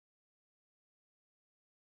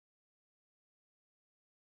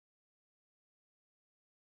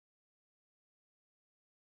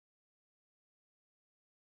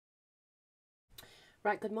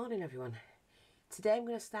Right, good morning everyone. Today I'm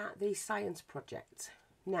going to start the science project.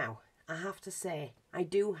 Now, I have to say, I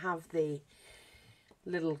do have the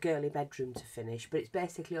little girly bedroom to finish, but it's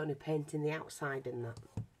basically only painting the outside and that.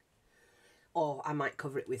 Or I might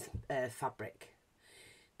cover it with fabric.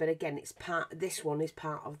 But again, this one is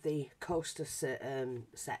part of the coaster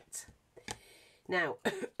set. Now,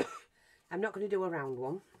 I'm not going to do a round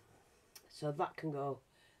one, so that can go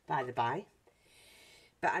by the by.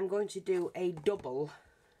 But I'm going to do a double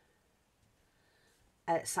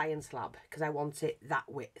science lab because I want it that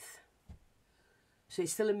width. So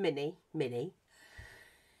it's still a mini.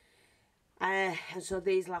 And so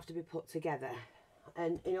these will have to be put together.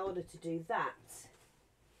 And in order to do that,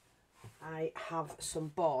 I have some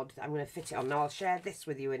board that I'm going to fit it on. Now I'll share this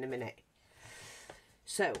with you in a minute.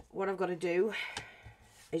 So what I've got to do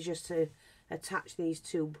is just to attach these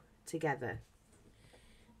two together.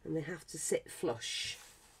 And they have to sit flush.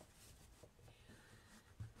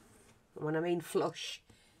 And when I mean flush,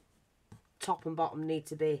 top and bottom need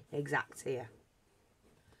to be exact here.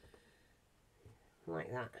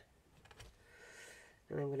 Like that.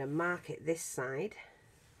 And I'm going to mark it this side,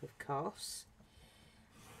 of course,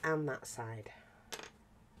 and that side.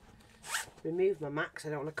 Remove my mat because I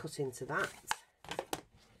don't want to cut into that.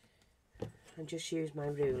 And just use my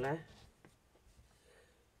ruler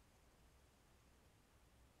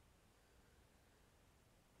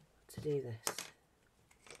to do this.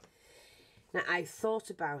 Now, I thought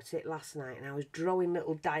about it last night and I was drawing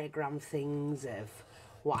little diagram things of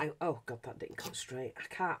what oh god, that didn't cut straight.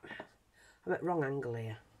 I can't, I'm at wrong angle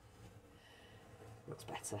here. That's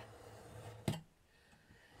better.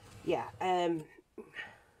 Yeah, now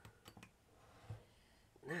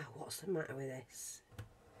what's the matter with this?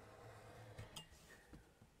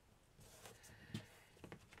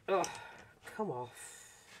 Oh, come off.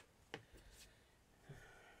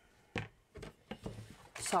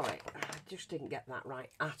 Sorry, I just didn't get that right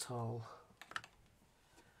at all.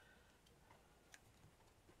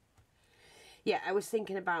 Yeah, I was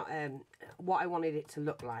thinking about what I wanted it to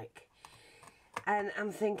look like. And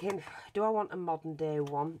I'm thinking, do I want a modern day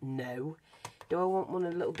one? No. Do I want one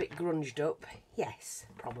a little bit grunged up? Yes,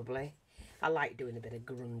 probably. I like doing a bit of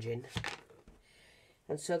grunging.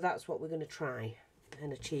 And so that's what we're going to try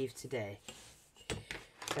and achieve today.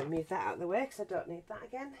 So move that out of the way because I don't need that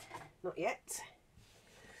again. Not yet.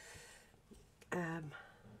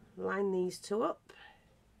 Line these two up.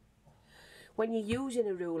 When you're using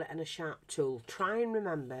a ruler and a sharp tool, try and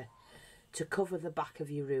remember to cover the back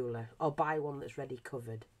of your ruler or buy one that's ready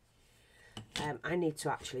covered. I need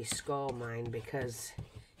to actually score mine because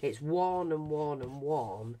it's worn and worn and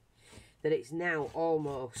worn that it's now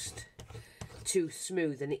almost too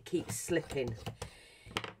smooth and it keeps slipping.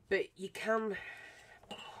 But you can,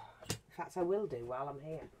 in fact I will do while I'm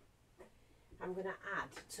here. I'm going to add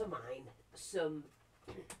to mine some,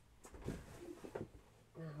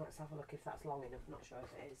 let's have a look if that's long enough, not sure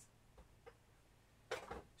if it is,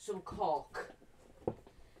 some cork,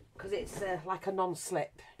 because it's like a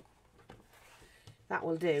non-slip. That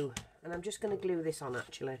will do, and I'm just going to glue this on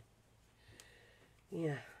actually.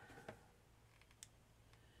 Yeah.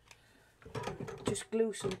 Just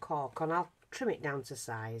glue some cork on, I'll trim it down to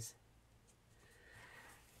size,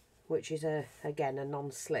 which is again a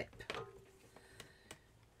non-slip.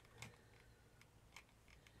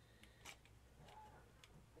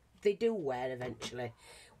 They do wear eventually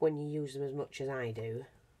when you use them as much as I do.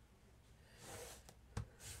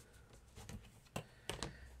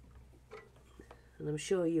 And I'm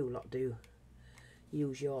sure you lot do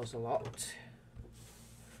use yours a lot.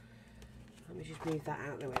 Let me just move that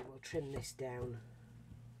out of the way. We'll trim this down.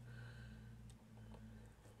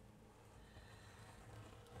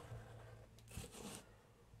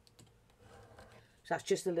 So that's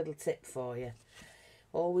just a little tip for you.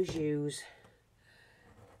 Always use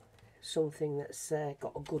something that's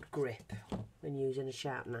got a good grip when using a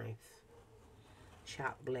sharp knife,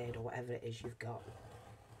 sharp blade or whatever it is you've got.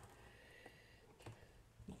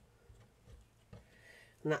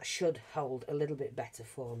 And that should hold a little bit better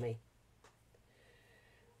for me.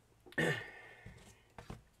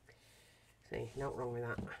 See, not wrong with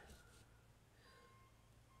that.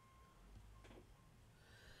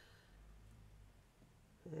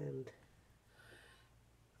 And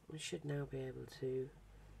we should now be able to,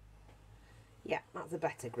 yeah, that's a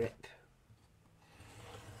better grip.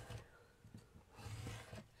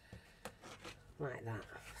 Like that,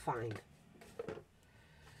 fine.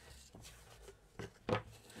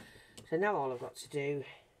 So now all I've got to do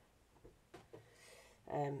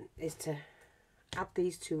is to add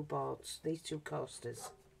these two boards, these two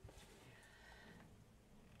coasters.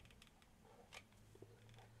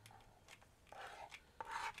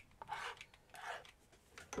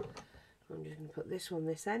 I'm just going to put this one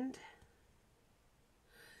this end.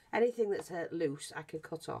 Anything that's loose I can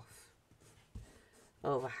cut off,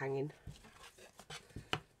 overhanging.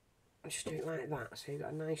 Just do it like that, so you've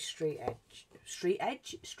got a nice straight edge. Straight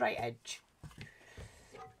edge.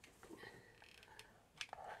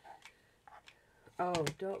 Oh,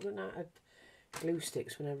 don't run out of glue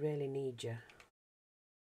sticks when I really need you.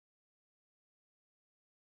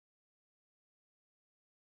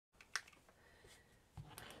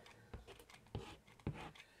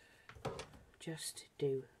 Just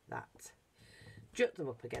do that. Jut them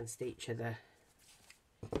up against each other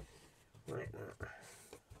like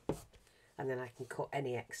that, and then I can cut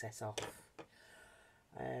any excess off,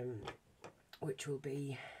 which will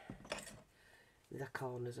be the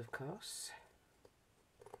corners, of course.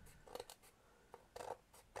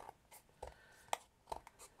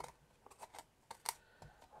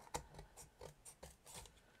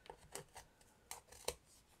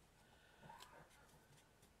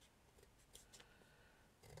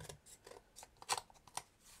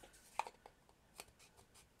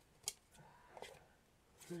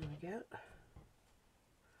 There we go.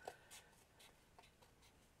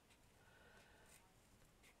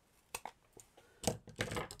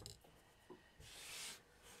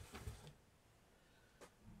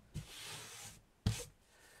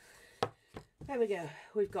 There we go.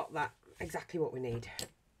 We've got that. Exactly what we need.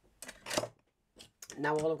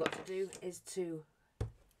 Now all I've got to do is to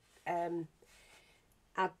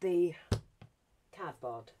add the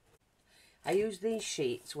cardboard. I use these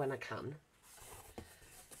sheets when I can.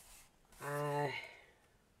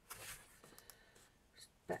 It's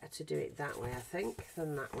better to do it that way, I think,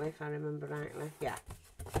 than that way, if I remember rightly. Yeah.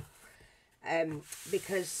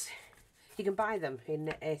 Because you can buy them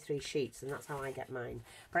in A3 sheets, and that's how I get mine.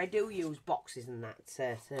 But I do use boxes and that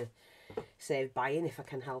to save buying if I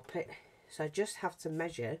can help it. So I just have to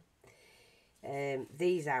measure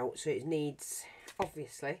these out. So it needs,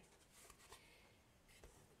 obviously,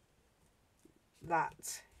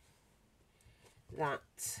 that,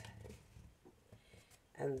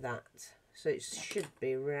 and that. So it should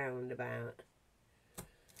be round about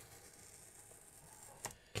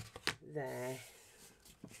there.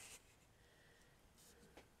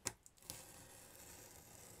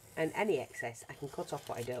 And any excess I can cut off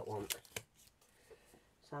what I don't want.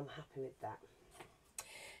 So I'm happy with that.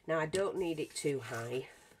 Now I don't need it too high.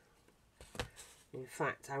 In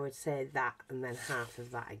fact, I would say that and then half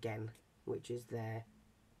of that again, which is there.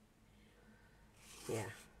 Yeah.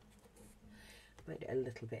 Might do it a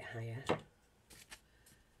little bit higher.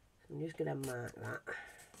 I'm just going to mark that.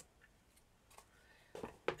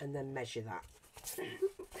 And then measure that.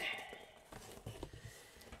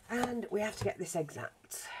 And we have to get this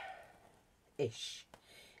exact-ish.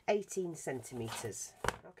 18 centimetres.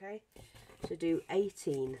 Okay? So do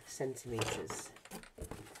 18 centimetres.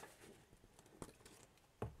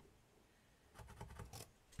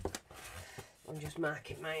 I'm just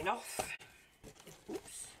marking mine off.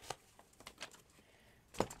 Oops.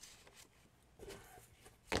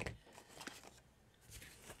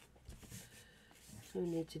 So we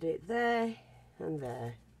need to do it there and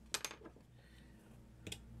there.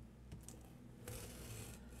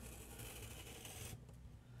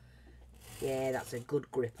 Yeah, that's a good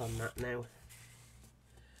grip on that now.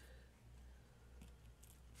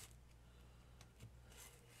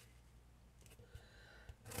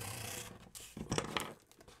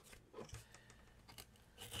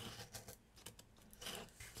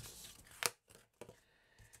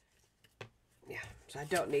 Yeah, so I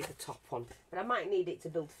don't need the top one, but I might need it to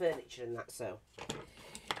build furniture and that, so.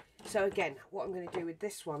 So again, what I'm going to do with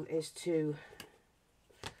this one is to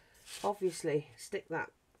obviously stick that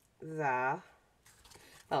there.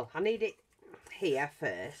 Well, I need it here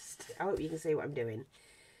first. I hope you can see what I'm doing.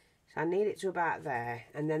 So I need it to about there,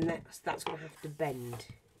 and then that's going to have to bend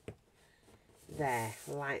there,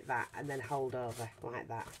 like that, and then hold over like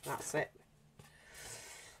that. That's it.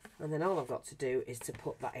 And then all I've got to do is to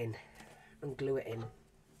put that in and glue it in.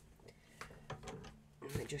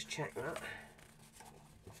 Let me just check that.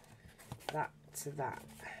 That to that.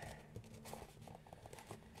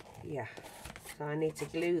 Yeah. So I need to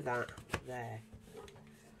glue that there.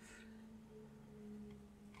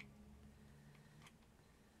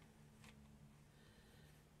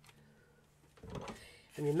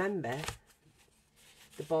 And remember,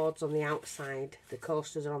 the board's on the outside, the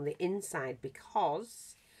coasters are on the inside,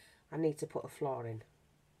 because I need to put a floor in.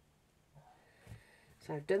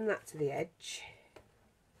 So I've done that to the edge.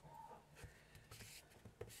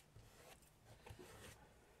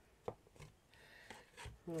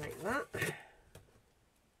 Like that.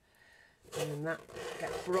 And then that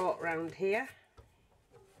gets brought round here.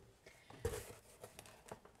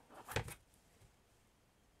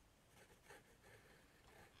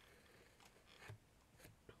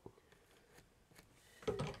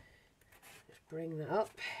 bring that up,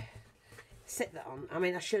 sit that on. I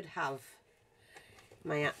mean, I should have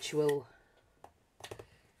my actual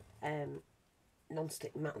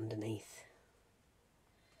non-stick mat underneath,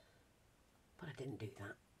 but I didn't do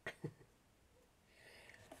that.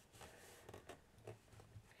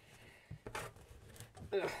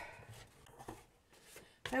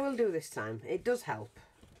 I will do this time. It does help.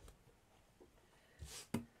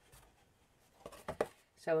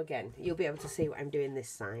 So again, you'll be able to see what I'm doing this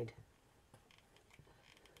side.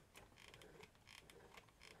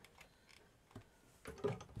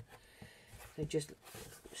 So just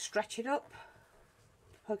stretch it up,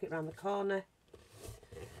 poke it around the corner,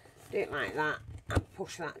 do it like that, and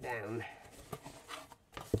push that down.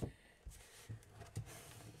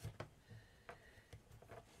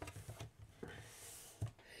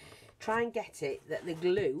 Try and get it that the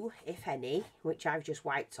glue, if any, which I've just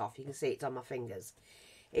wiped off, you can see it's on my fingers,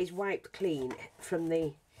 is wiped clean from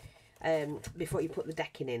the before you put the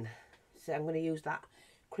decking in. So I'm going to use that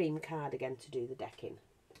cream card again to do the decking.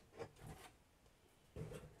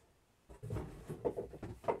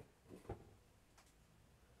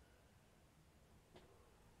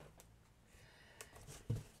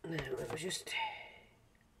 Now let me just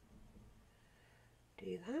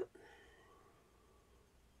do that.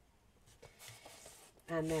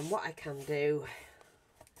 And then what I can do,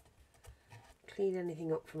 clean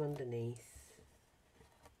anything up from underneath.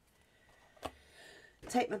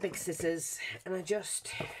 Take my big scissors and I just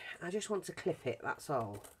want to clip it, that's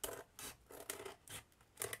all.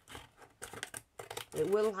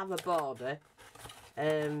 It will have a border.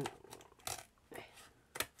 When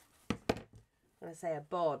I say a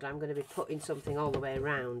border, I'm going to be putting something all the way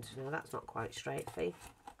around. Now that's not quite straight, Fee.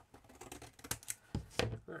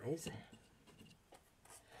 That is.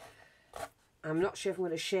 I'm not sure if I'm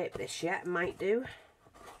going to shape this yet. Might do.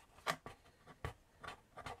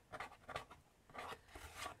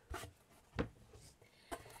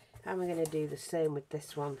 And we're going to do the same with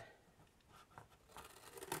this one.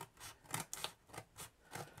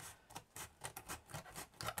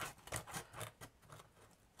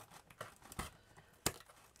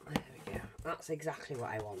 There we go. That's exactly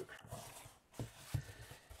what I want.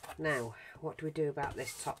 Now, what do we do about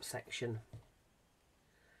this top section?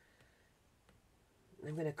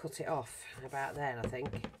 I'm going to cut it off about there, I think.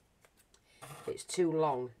 It's too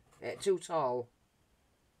long, too tall.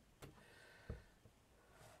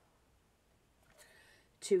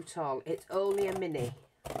 Too tall. It's only a mini.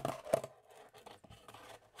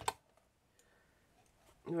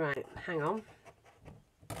 Right, hang on.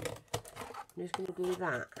 I'm just going to do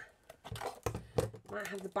that. Might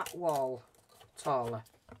have the back wall taller.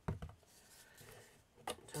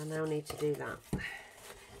 So I now need to do that.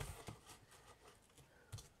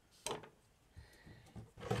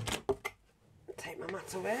 Take my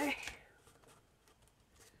mat away.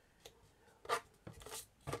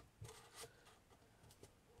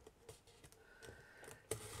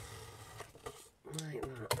 Like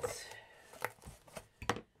that.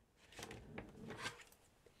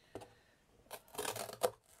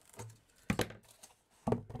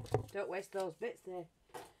 Don't waste those bits, they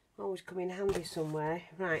always come in handy somewhere.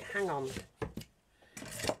 Right, hang on.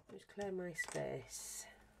 Just clear my space.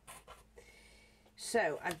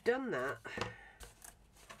 So I've done that.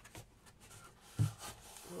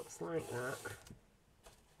 Looks like that.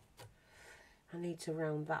 I need to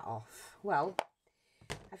round that off. Well,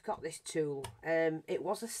 I've got this tool. It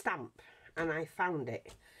was a stamp and I found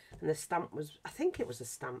it, and the stamp was, I think it was a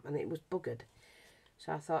stamp, and it was buggered.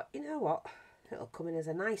 So I thought, you know what, it'll come in as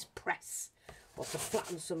a nice press or to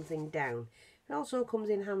flatten something down. It also comes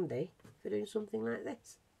in handy for doing something like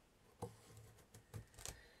this.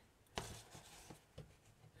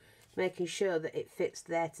 Making sure that it fits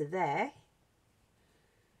there to there.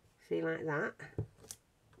 See, like that.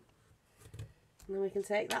 And then we can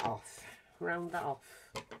take that off, round that off,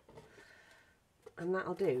 and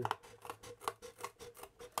that'll do.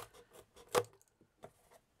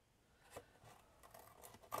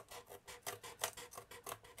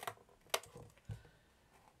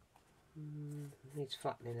 Needs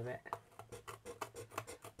flattening a bit.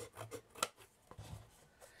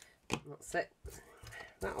 That's it.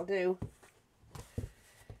 That'll do.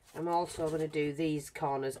 I'm also going to do these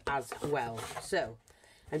corners as well. So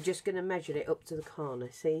I'm just going to measure it up to the corner,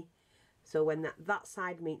 see? So when that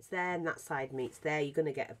side meets there and that side meets there, you're going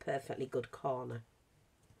to get a perfectly good corner.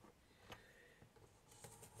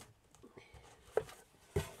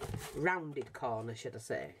 Rounded corner, should I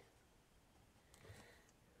say.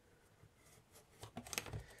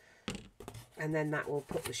 And then that will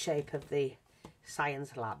put the shape of the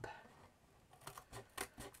science lab.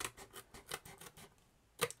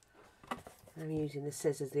 I'm using the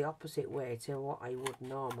scissors the opposite way to what I would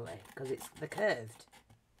normally, because they're curved.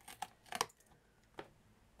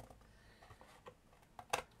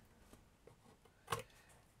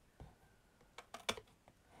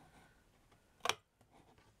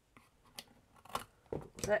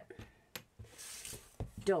 But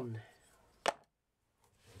done.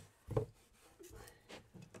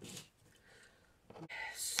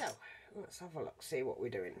 So let's have a look, see what we're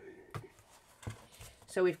doing.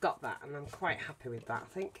 So we've got that, and I'm quite happy with that,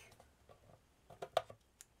 I think.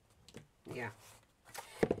 Yeah.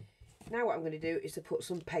 Now what I'm going to do is to put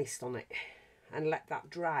some paste on it and let that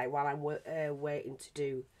dry while I'm waiting to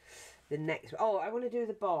do the next. Oh, I want to do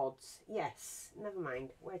the boards. Yes, never mind.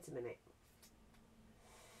 Wait a minute.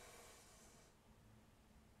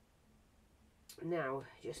 Now,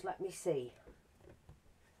 just let me see.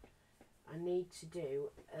 I need to do,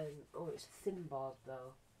 oh, it's a thin board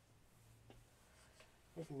though,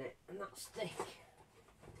 isn't it? And that's thick.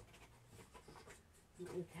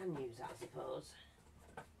 We can use that, I suppose.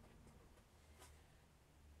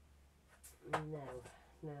 No,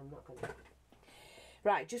 I'm not going to.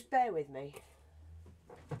 Right, just bear with me.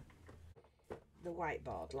 The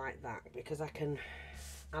whiteboard like that, because I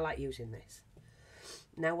like using this.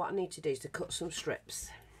 Now what I need to do is to cut some strips.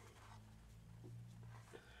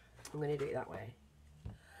 I'm going to do it that way.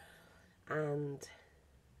 And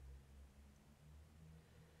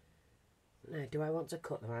no, do I want to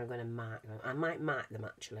cut them? I'm going to mark them. I might mark them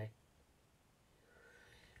actually.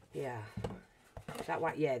 Yeah. Is that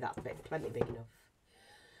right? Yeah, that's plenty big enough.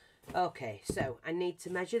 Okay, so I need to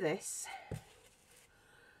measure this.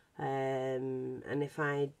 And if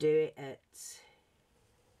I do it at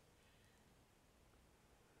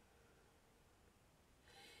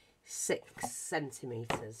 6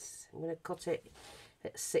 centimetres, I'm going to cut it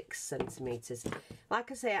at 6 centimetres.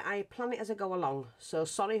 Like I say, I plan it as I go along, so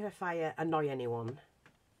sorry if I annoy anyone,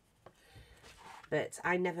 but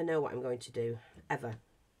I never know what I'm going to do, ever.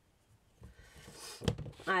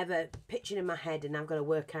 I have a picture in my head and I've got to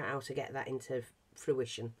work out how to get that into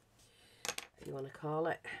fruition, if you want to call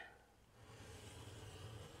it.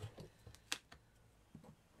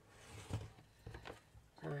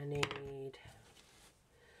 So I need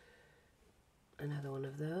another one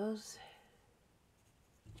of those.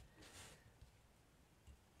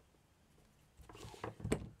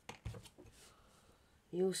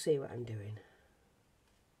 You'll see what I'm doing.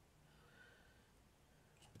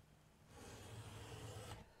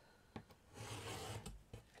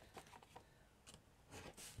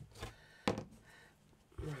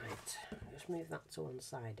 Right, just move that to one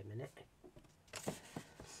side a minute.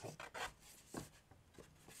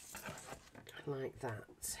 Like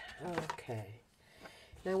that. Okay.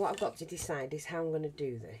 Now what I've got to decide is how I'm going to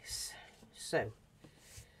do this. So,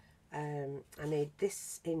 I need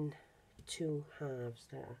this in 2 halves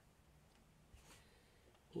there.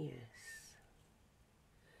 Yes.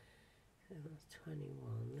 So that's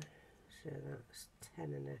 21. So that's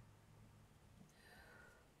 10 and a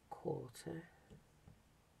quarter.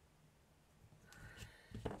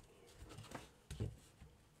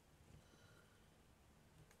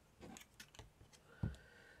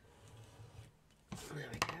 There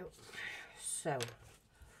we go. So,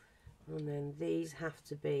 and then these have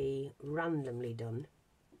to be randomly done.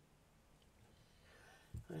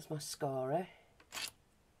 There's my scorer.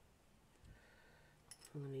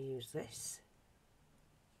 I'm going to use this.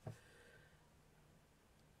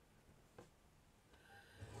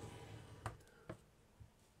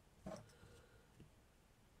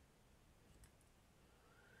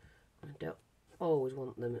 I don't always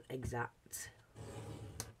want them exact.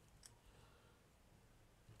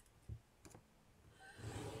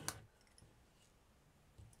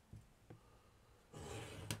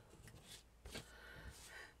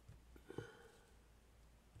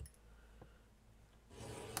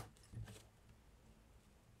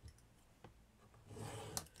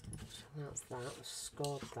 That's that. I've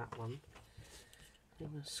scored that one. I'm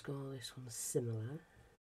going to score this one similar.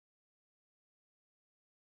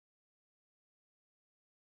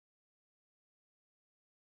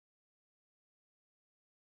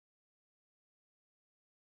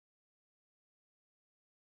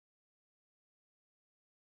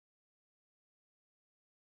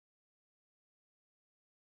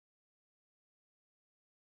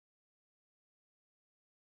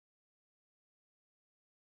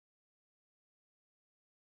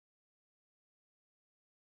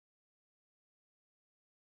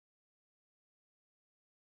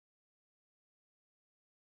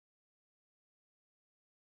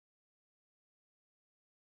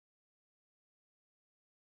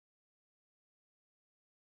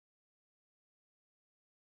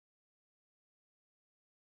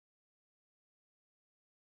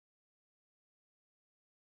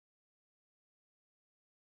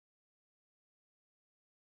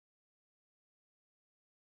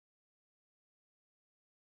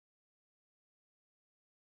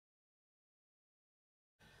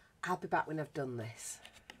 I'll be back when I've done this.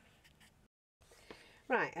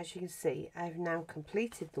 Right, as you can see, I've now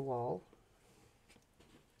completed the wall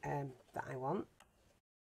that I want.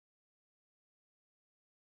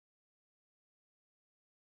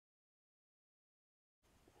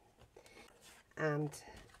 And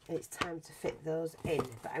it's time to fit those in,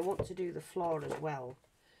 but I want to do the floor as well.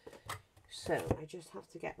 So I just have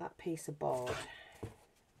to get that piece of board.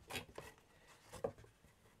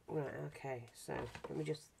 Right, okay, so let me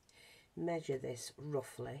just measure this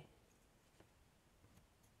roughly.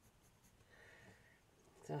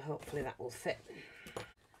 So hopefully that will fit.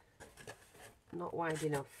 Not wide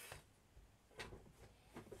enough.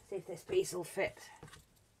 See if this piece will fit.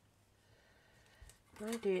 If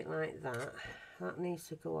I do it like that, that needs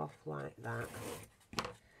to go off like that.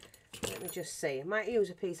 Let me just see. I might use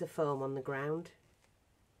a piece of foam on the ground.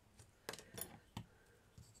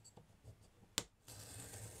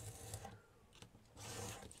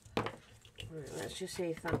 Right, let's just see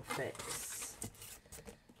if that fits.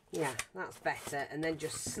 Yeah, that's better. And then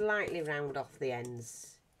just slightly round off the ends.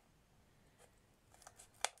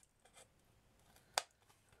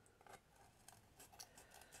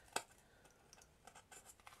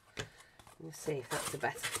 Let's see if that's a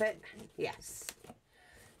better fit. Yes,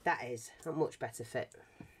 that is a much better fit.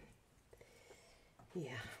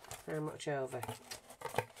 Yeah, how much over?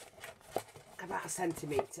 About 1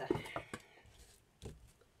 centimetre.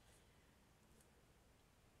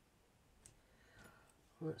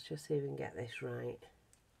 Let's just see if we can get this right.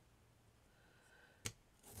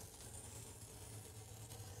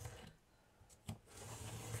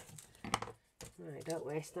 Right, don't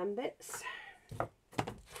waste them bits.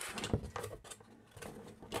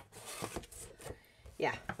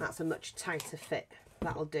 Yeah, that's a much tighter fit.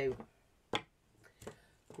 That'll do.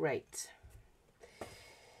 Great.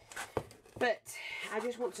 But I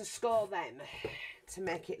just want to score them to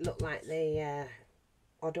make it look like the...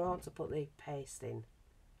 or do I want to put the paste in?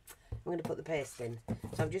 I'm going to put the paste in.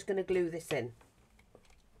 So I'm just going to glue this in.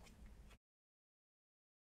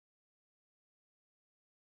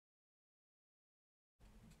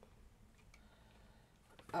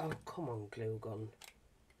 Oh, come on, glue gun.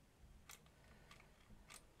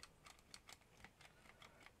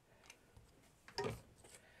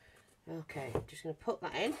 Okay, I'm just going to put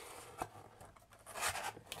that in.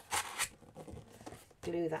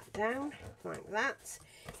 Glue that down like that.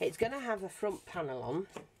 It's going to have a front panel on.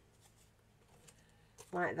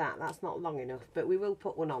 Like that. That's not long enough, but we will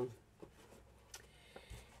put one on.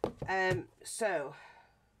 So,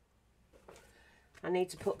 I need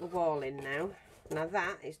to put the wall in now. Now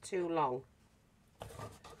that is too long.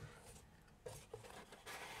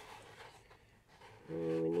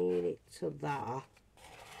 We need it to there.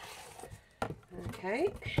 Okay.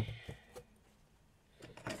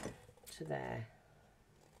 To there.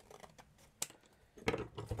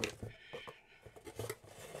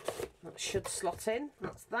 That should slot in.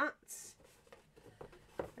 That's that.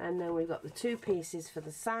 And then we've got the 2 pieces for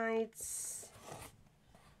the sides,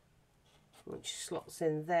 which slots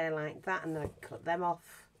in there like that, and then I cut them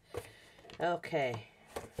off. Okay,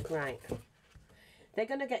 right. They're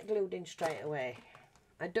going to get glued in straight away.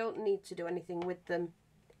 I don't need to do anything with them.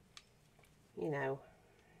 You know,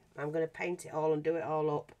 I'm going to paint it all and do it all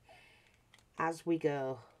up as we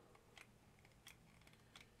go.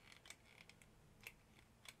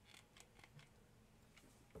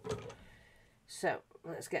 So,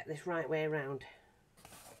 let's get this right way around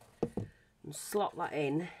and slot that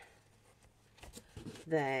in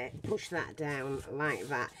there, push that down like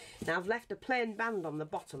that. Now I've left a plain band on the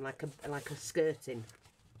bottom like a skirting,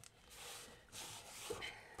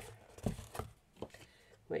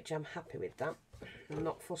 which I'm happy with that. I'm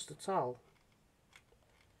not fussed at all.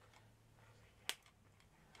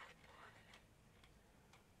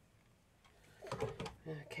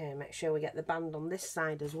 Okay, make sure we get the band on this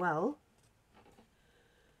side as well.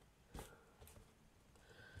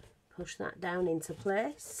 Push that down into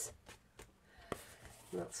place.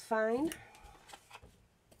 That's fine.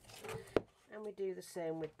 And we do the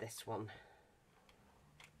same with this one.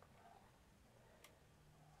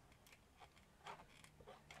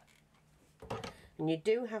 And you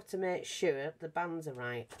do have to make sure the bands are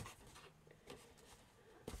right.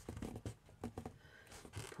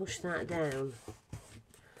 Push that down.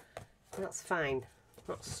 That's fine.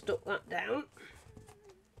 Not stuck that down.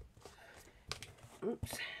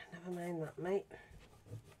 Oops, never mind that, mate.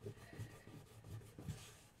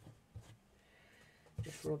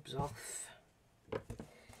 Just rubs off.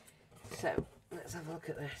 So, let's have a look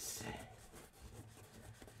at this.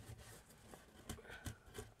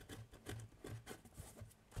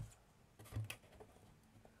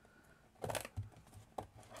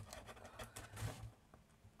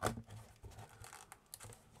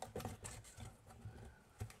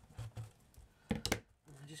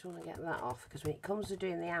 just want to get that off, because when it comes to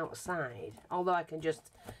doing the outside, although I can just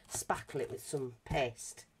spackle it with some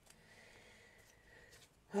paste.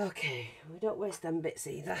 Okay, we don't waste them bits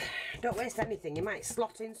either. Don't waste anything, you might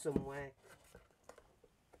slot in somewhere.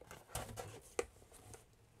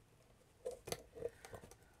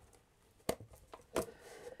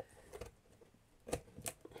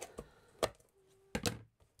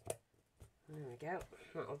 There we go,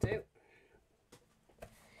 that'll do.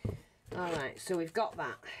 Alright, so we've got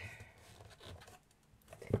that.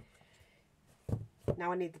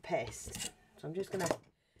 Now I need the paste. So I'm just going to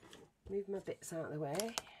move my bits out of the way.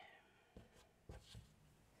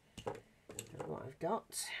 That's what I've got.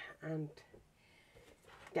 And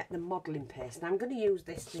get the modelling paste. Now I'm going to use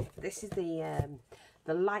this. This is the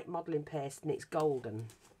light modelling paste, and it's golden.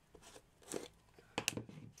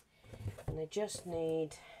 And I just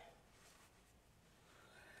need,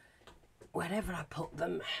 wherever I put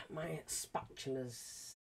them, my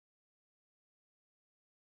spatulas.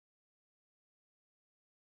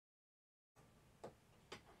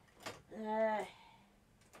 Let's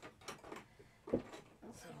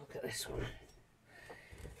have a look at this one.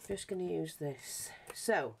 Just going to use this.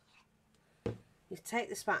 So, you take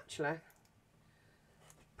the spatula,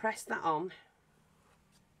 press that on,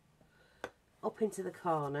 up into the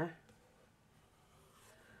corner,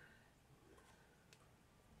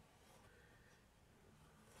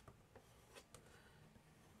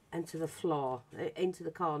 and to the floor, into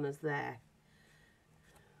the corners there.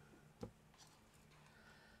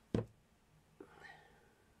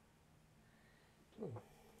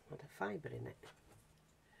 Had a fibre in it.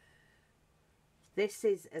 This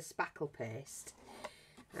is a spackle paste,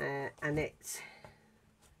 and it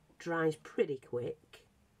dries pretty quick.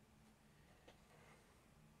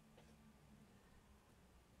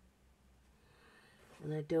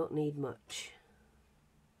 And I don't need much.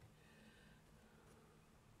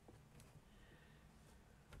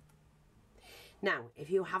 Now, if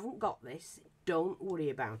you haven't got this, don't worry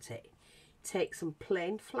about it. Take some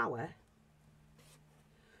plain flour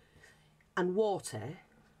and water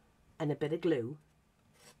and a bit of glue.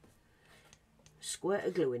 Squirt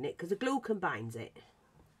of glue in it, because the glue combines it,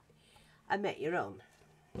 and make your own.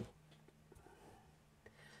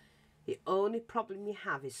 The only problem you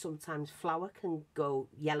have is sometimes flour can go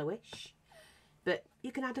yellowish, but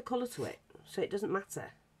you can add a colour to it, so it doesn't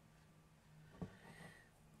matter.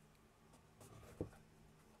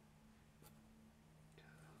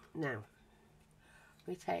 Now,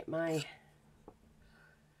 we take my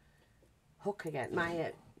hook again,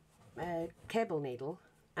 my cable needle,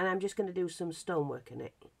 and I'm just going to do some stonework in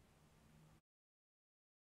it.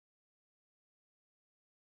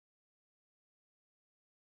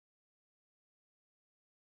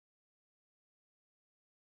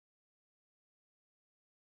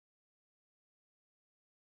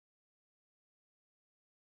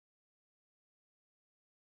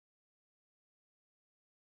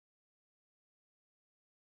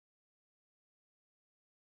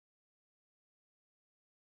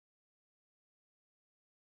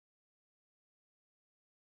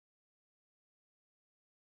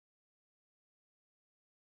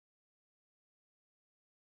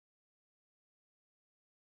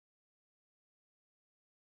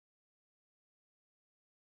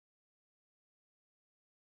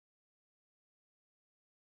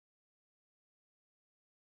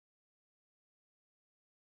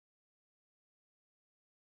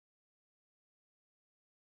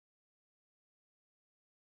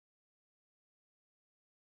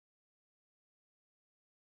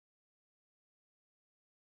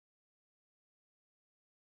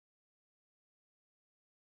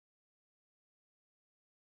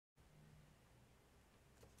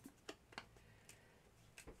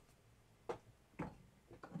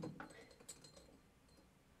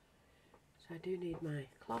 So I do need my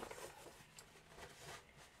cloth,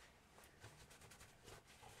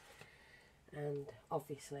 and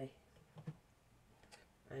obviously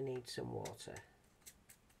I need some water.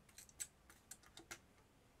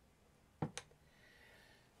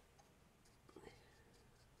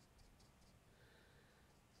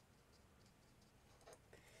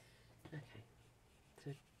 Okay,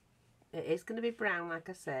 so it is going to be brown, like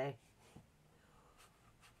I say.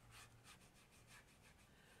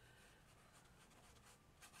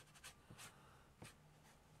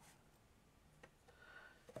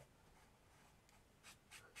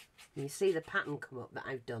 You see the pattern come up that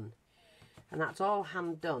I've done, and that's all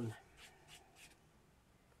hand done.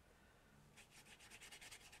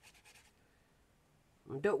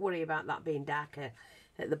 And don't worry about that being darker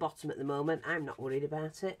at the bottom at the moment. I'm not worried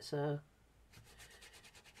about it, so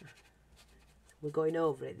we're going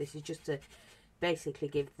over it. This is just to basically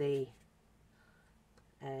give the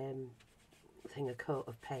thing a coat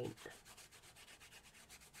of paint.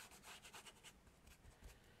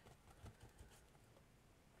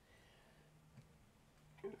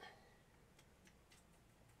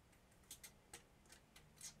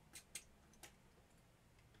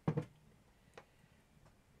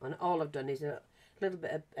 And all I've done is a little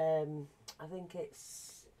bit of, I think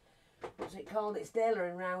it's, what's it called? It's Dela,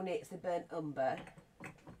 and round it's the burnt umber.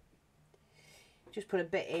 Just put a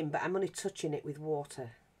bit in, but I'm only touching it with water.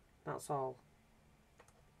 That's all.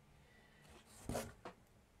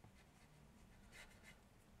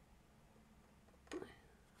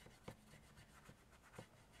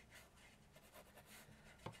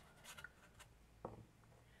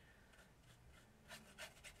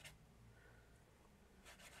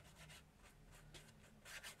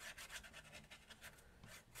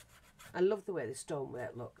 I love the way the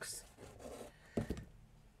stonework looks.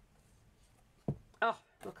 Oh,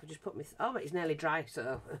 look, I've just put my... Oh, it's nearly dry,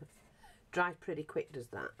 so... dry pretty quick, does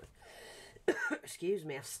that. Excuse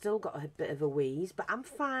me, I've still got a bit of a wheeze, but I'm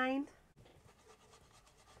fine.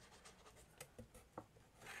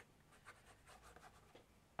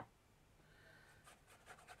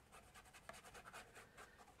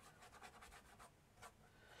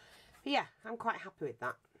 But yeah, I'm quite happy with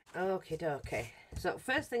that. Okie dokie. So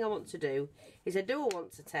first thing I want to do is I do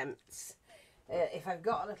want to attempt, if I've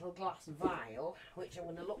got a little glass vial, which I'm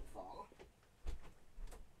going to look for.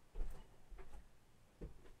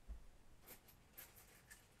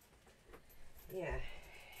 Yeah.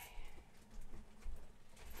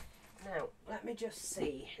 Now, let me just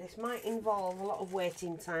see. This might involve a lot of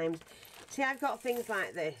waiting times. See, I've got things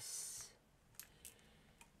like this.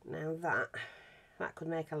 Now that could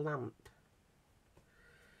make a lamp.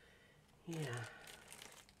 Yeah.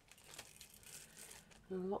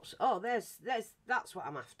 And lots. Oh, that's what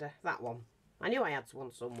I'm after. That one. I knew I had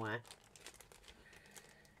one somewhere.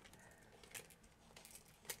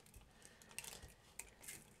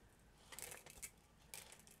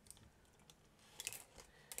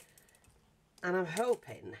 And I'm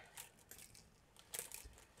hoping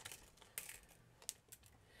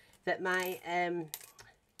that my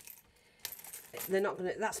they're not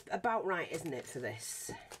gonna. That's about right, isn't it, for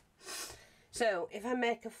this? So if I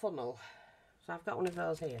make a funnel, so I've got one of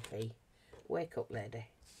those here, Fee. Wake up, lady.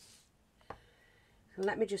 So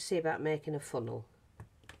let me just see about making a funnel.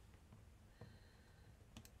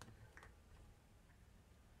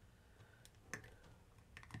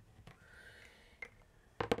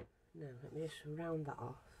 No, let me just round that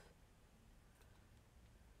off.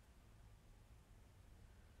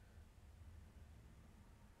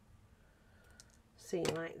 See,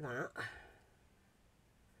 like that.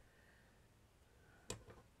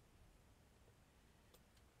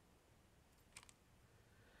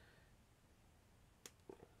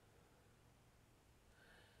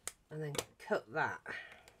 And then cut that.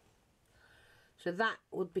 So that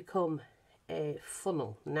would become a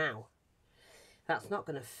funnel. Now, that's not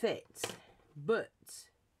going to fit, but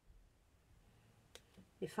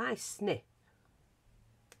if I snip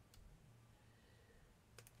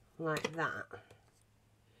like that,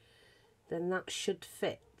 then that should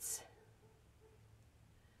fit.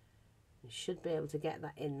 You should be able to get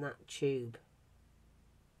that in that tube.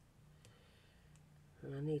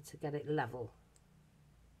 And I need to get it level.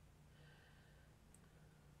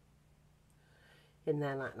 In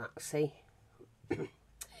there like that, see?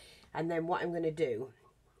 And then what I'm going to do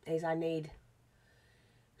is I need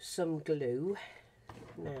some glue.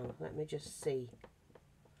 Now, let me just see.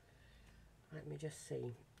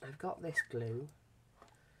 I've got this glue,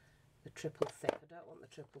 the triple thick. I don't want the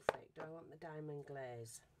triple thick. Do I want the diamond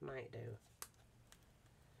glaze? Might do.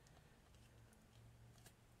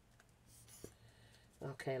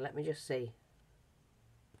 Okay, let me just see.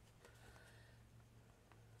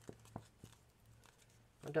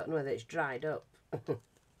 I don't know whether it's dried up.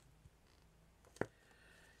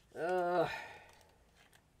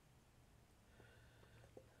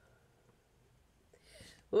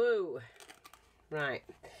 Woo! Right,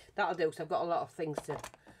 that'll do, so I've got a lot of things to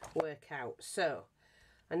work out. So,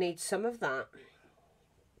 I need some of that.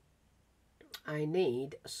 I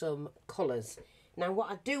need some colours. Now,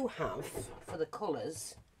 what I do have for the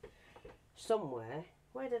colours, somewhere,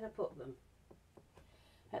 where did I put them?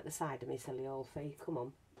 At the side of me, silly old Fee, come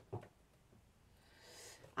on.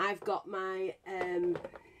 I've got my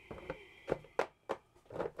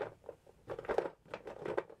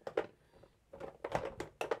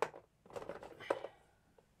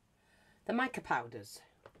the mica powders.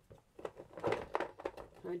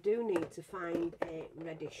 I do need to find a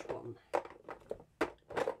reddish one.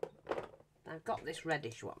 I've got this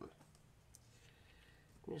reddish one.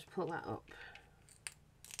 Just pull that up.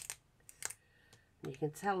 You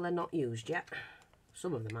can tell they're not used yet.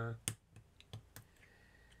 Some of them are.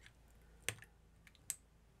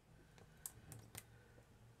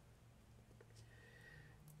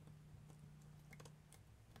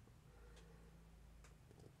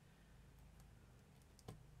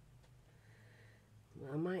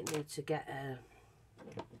 I might need to get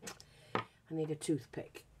I need a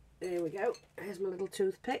toothpick. There we go. Here's my little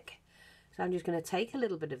toothpick. So I'm just going to take a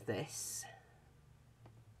little bit of this.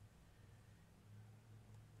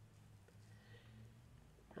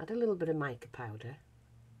 Add a little bit of mica powder.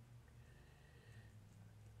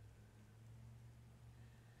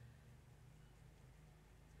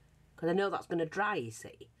 Because I know that's going to dry, you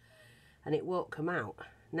see. And it won't come out.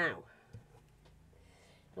 Now,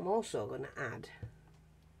 I'm also going to add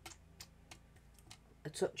a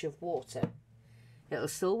touch of water. It'll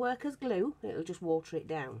still work as glue, it'll just water it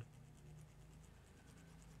down.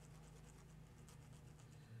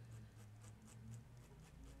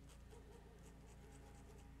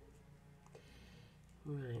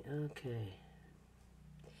 Right, okay.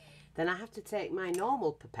 Then I have to take my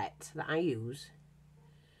normal pipette that I use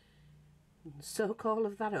and soak all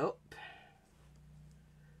of that up.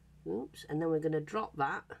 Oops, and then we're going to drop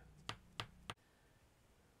that.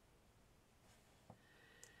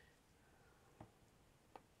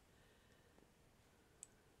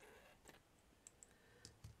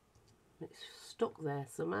 It's stuck there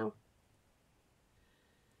somehow.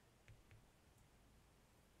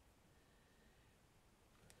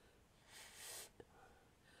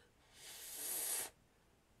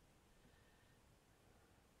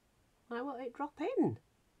 Why won't it drop in?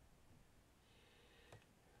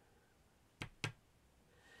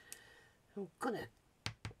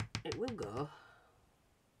 It will go.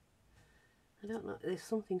 I don't know, there's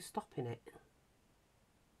something stopping it.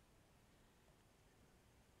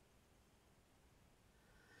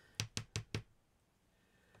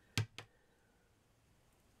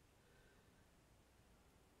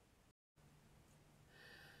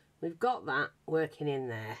 We've got that working in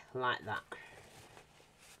there like that.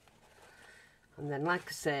 And then, like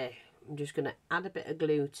I say, I'm just going to add a bit of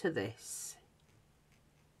glue to this.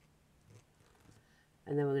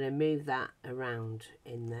 And then we're going to move that around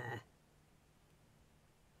in there.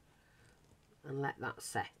 And let that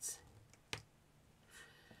set.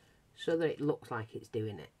 So that it looks like it's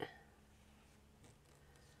doing it.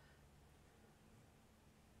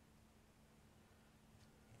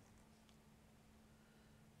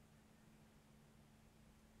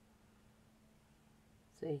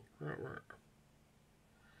 See, like that.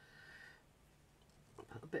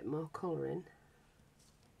 Put a bit more colour in.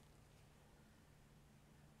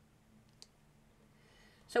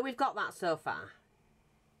 So we've got that so far.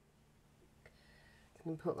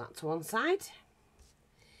 And put that to one side.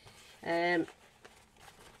 And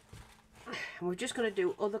we're just going to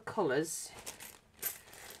do other colours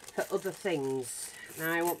for other things.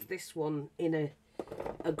 Now I want this one in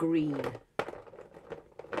a green.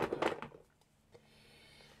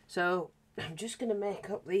 So I'm just going to make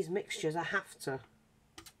up these mixtures. I have to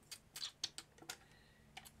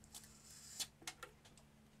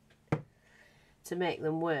make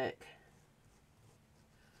them work.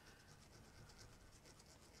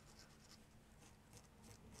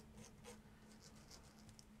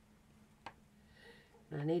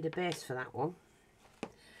 I need a base for that one.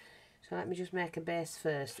 So let me just make a base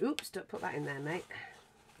first. Oops, don't put that in there, mate.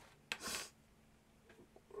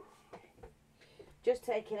 Just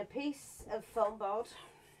taking a piece of foam board.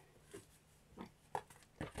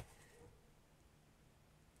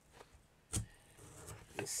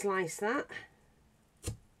 And slice that.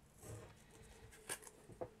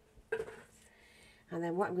 And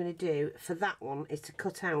then what I'm going to do for that one is to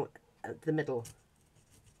cut out at the middle.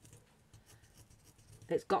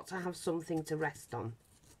 It's got to have something to rest on.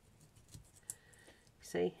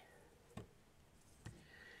 See?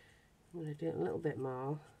 I'm going to do it a little bit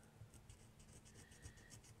more.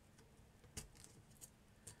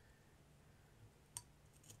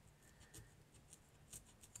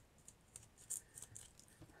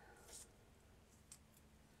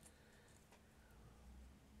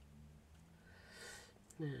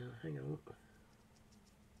 Now, hang on.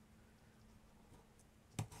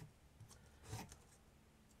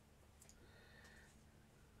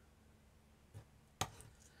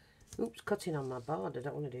 Oops, cutting on my board. I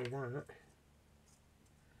don't want to do that.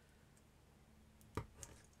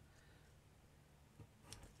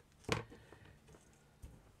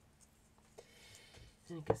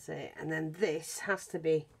 Like I say, and then this has to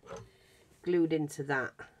be glued into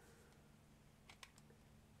that.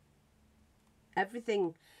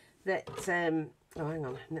 Everything that, oh hang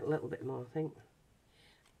on, a little bit more I think.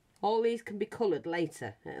 All these can be coloured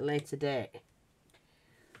later, at a later date.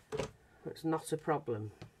 It's not a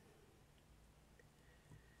problem.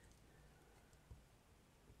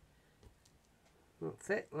 That's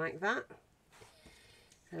it, like that.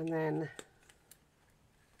 And then,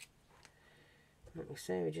 let me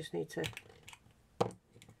see, we just need to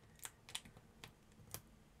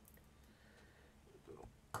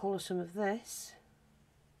colour some of this.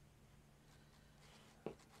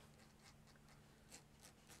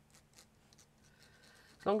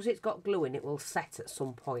 As long as it's got glue in, it will set at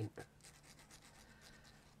some point.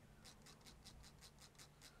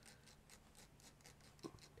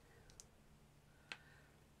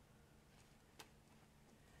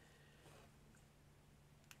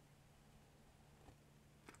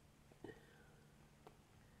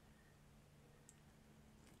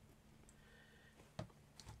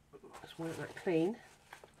 Just wipe that clean.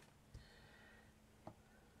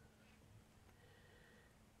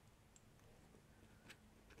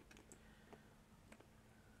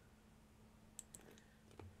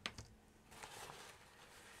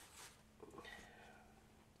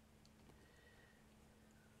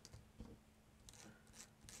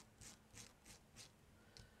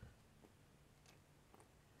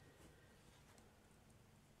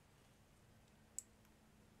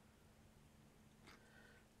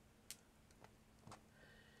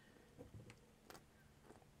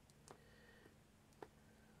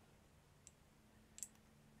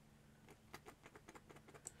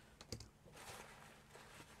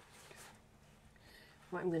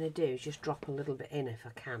 What I'm going to do is just drop a little bit in if I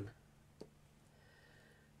can.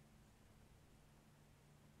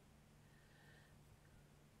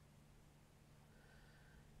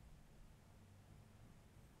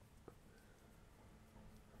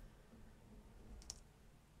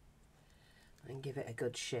 And give it a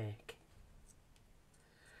good shake.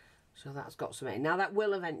 So that's got some in. Now that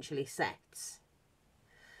will eventually set.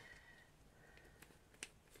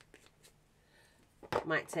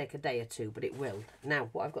 Might take a day or two, but it will. Now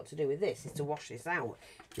what I've got to do with this is to wash this out.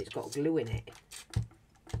 It's got glue in it.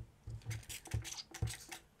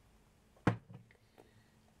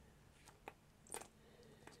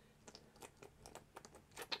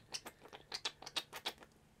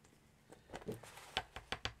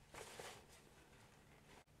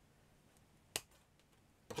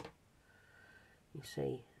 You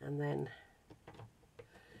see, and then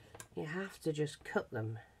you have to just cut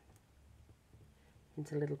them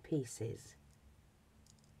into little pieces.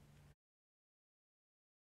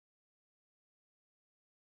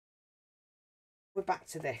 We're back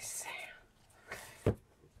to this.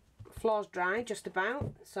 Floor's dry just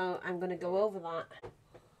about, so I'm going to go over that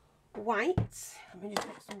white. Let me just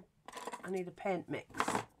get some, I need a paint mix.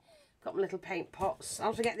 Got my little paint pots. I'll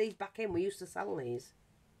have to get these back in, we used to sell these.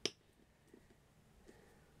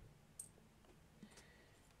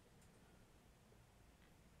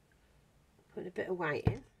 Put a bit of white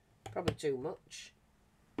in, probably too much.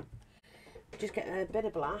 Just get a bit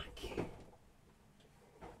of black.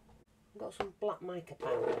 I've got some black mica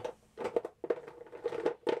powder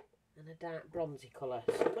and a dark bronzy colour.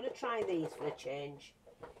 So I'm going to try these for a change.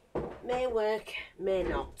 May work, may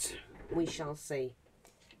not. We shall see.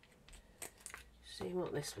 See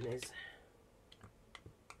what this one is.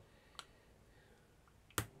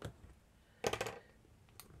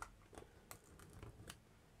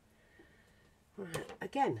 Right,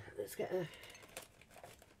 again, let's get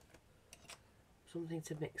something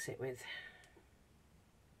to mix it with.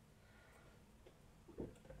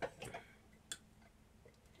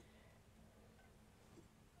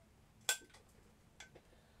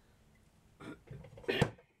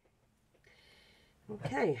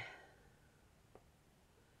 Okay.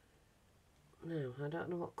 No, I don't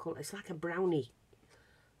know what colour. It's like a brownie.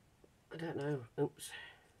 I don't know. Oops.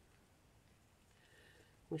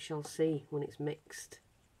 We shall see when it's mixed.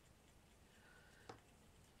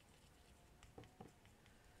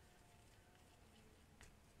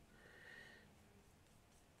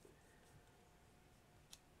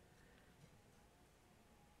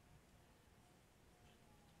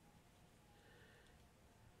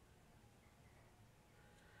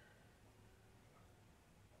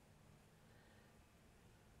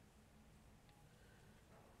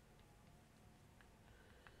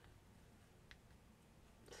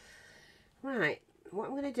 Right, what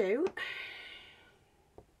I'm going to do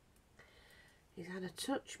is add a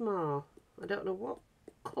touch more. I don't know what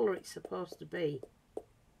colour it's supposed to be.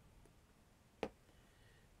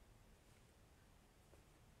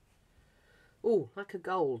 Oh, like a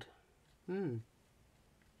gold.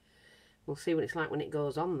 We'll see what it's like when it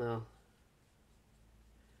goes on though.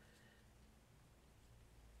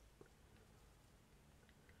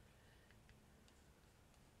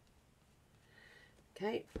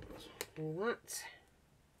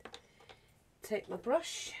 take my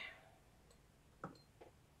brush.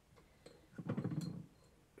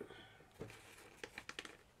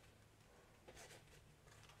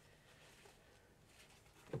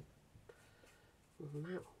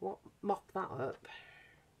 Mop that up.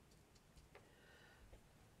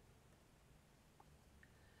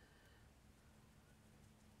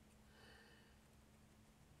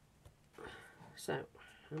 So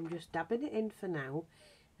I'm just dabbing it in for now,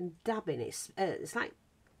 and dabbing it. It's like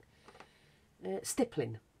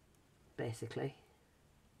stippling, basically.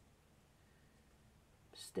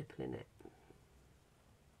 Stippling it.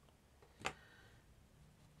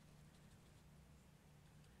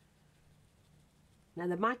 Now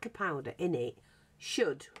the mica powder in it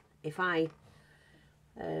should, if I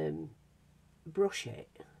brush it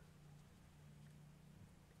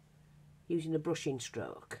using a brushing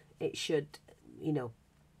stroke, it should, you know,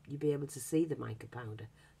 you'll be able to see the mica powder,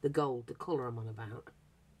 the gold, the colour I'm on about.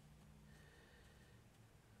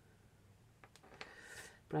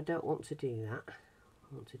 But I don't want to do that.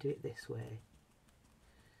 I want to do it this way.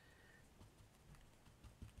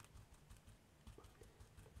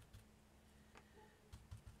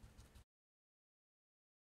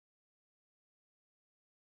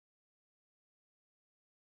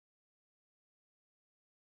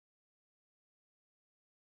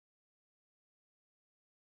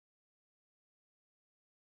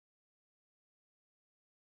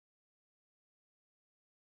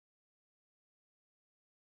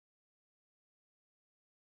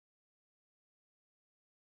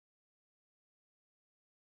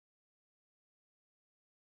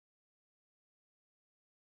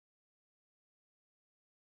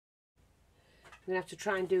 I'm going to have to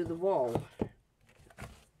try and do the wall,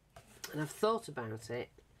 and I've thought about it,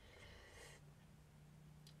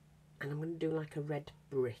 and I'm going to do like a red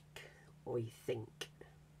brick, I think.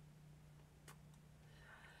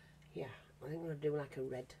 Yeah, I think I'm going to do like a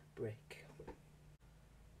red brick.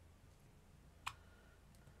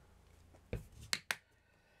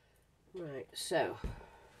 Right, so I've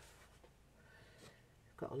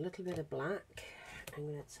got a little bit of black. I'm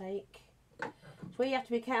going to take... So where you have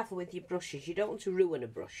to be careful with your brushes, you don't want to ruin a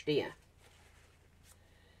brush, do you?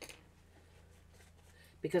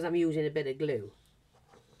 Because I'm using a bit of glue.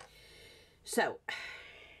 So,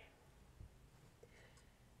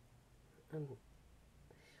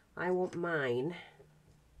 I want mine,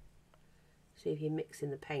 see if you're mixing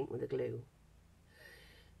the paint with the glue.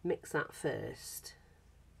 Mix that first.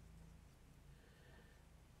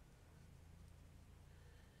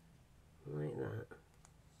 Like that.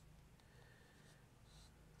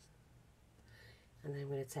 And then I'm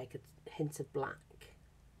going to take a hint of black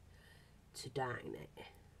to darken it.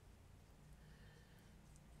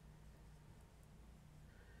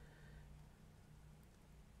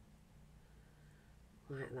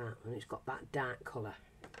 Like that, and it's got that dark colour.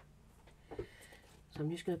 So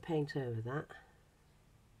I'm just going to paint over that.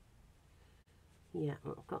 Yeah,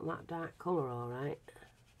 I've got that dark colour alright.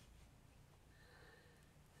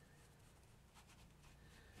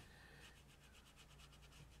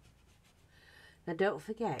 Now don't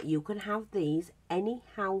forget, you can have these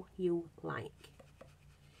anyhow you like.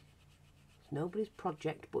 It's nobody's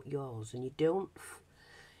project but yours, and you don't...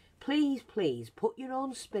 Please, please, put your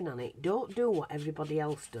own spin on it. Don't do what everybody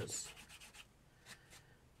else does.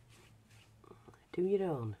 Do your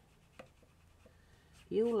own.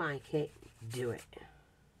 You like it, do it.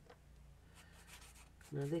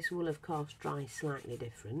 Now this will of course dry slightly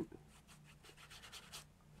different.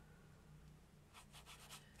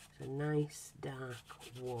 It's a nice dark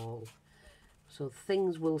wall, so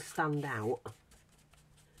things will stand out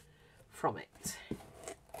from it.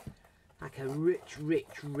 Like a rich,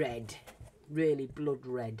 rich red, really blood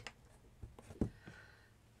red.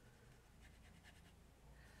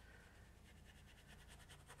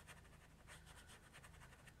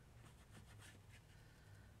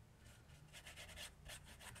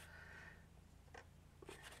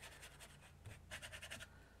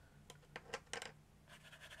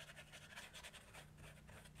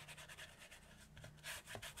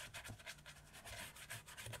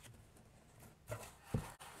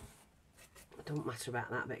 Don't matter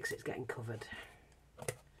about that bit because it's getting covered.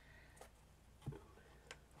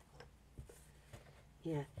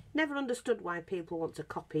 Yeah, never understood why people want to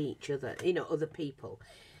copy each other, you know, other people.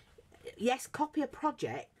 Yes, copy a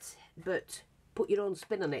project, but put your own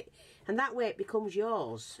spin on it, and that way it becomes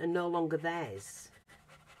yours and no longer theirs.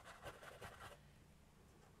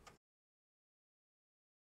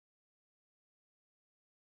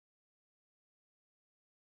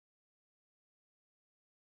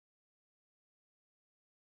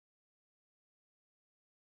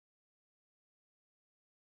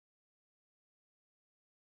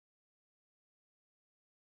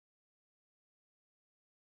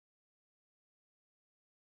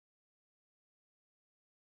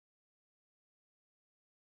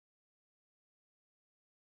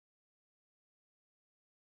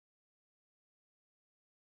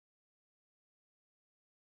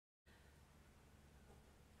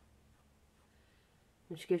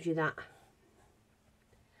 which gives you that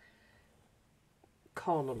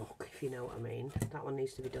corner look, if you know what I mean. That one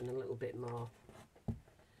needs to be done a little bit more.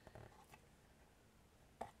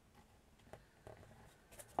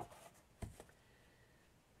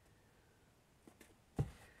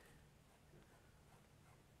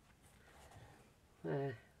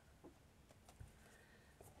 There.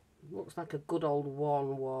 Looks like a good old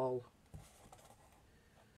worn wall.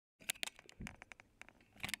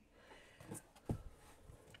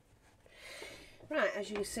 Right, as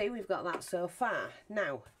you can see, we've got that so far.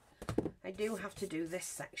 Now, I do have to do this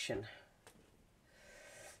section,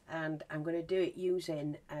 and I'm going to do it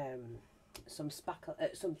using some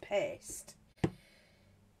paste,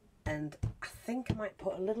 and I think I might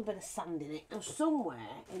put a little bit of sand in it. Now, somewhere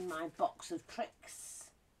in my box of tricks,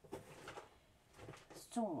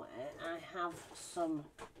 somewhere I have some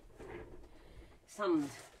sand.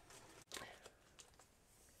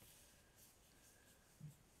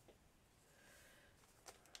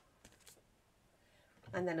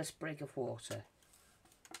 And then a sprig of water.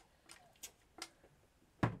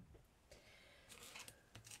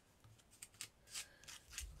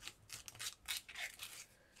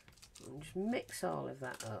 And just mix all of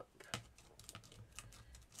that up.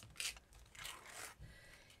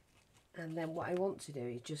 And then what I want to do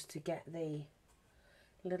is just to get the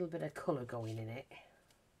little bit of colour going in it,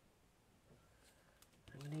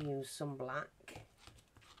 I'm going to use some black.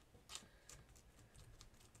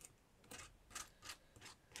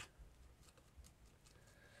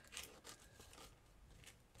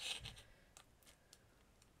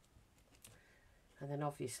 And then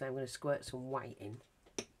obviously I'm going to squirt some white in.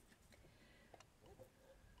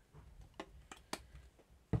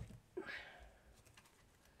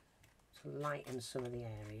 To lighten some of the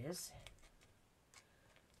areas.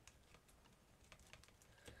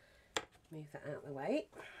 Move that out of the way.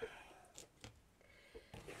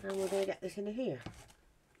 And we're going to get this in here.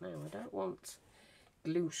 Now I don't want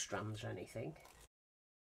glue strands or anything.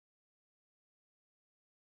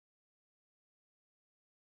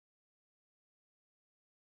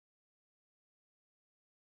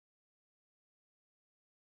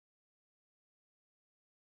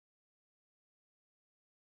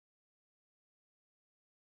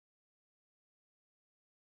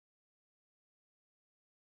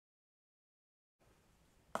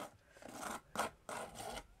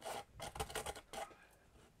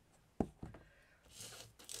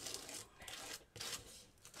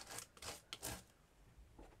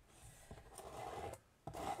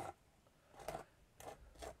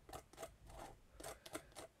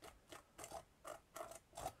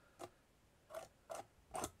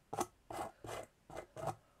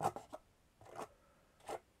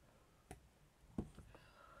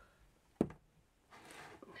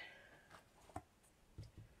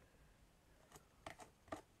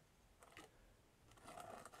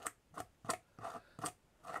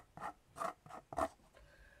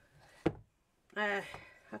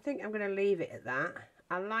 I think I'm going to leave it at that.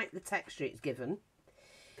 I like the texture it's given,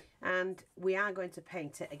 and we are going to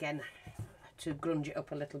paint it again to grunge it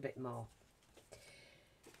up a little bit more.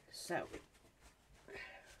 So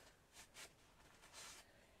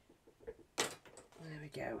there we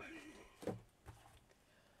go.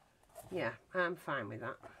 Yeah, I'm fine with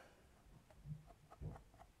that.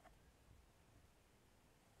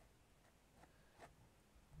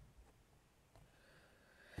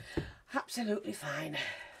 Absolutely fine.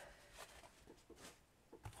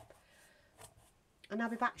 And I'll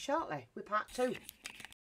be back shortly with part 2.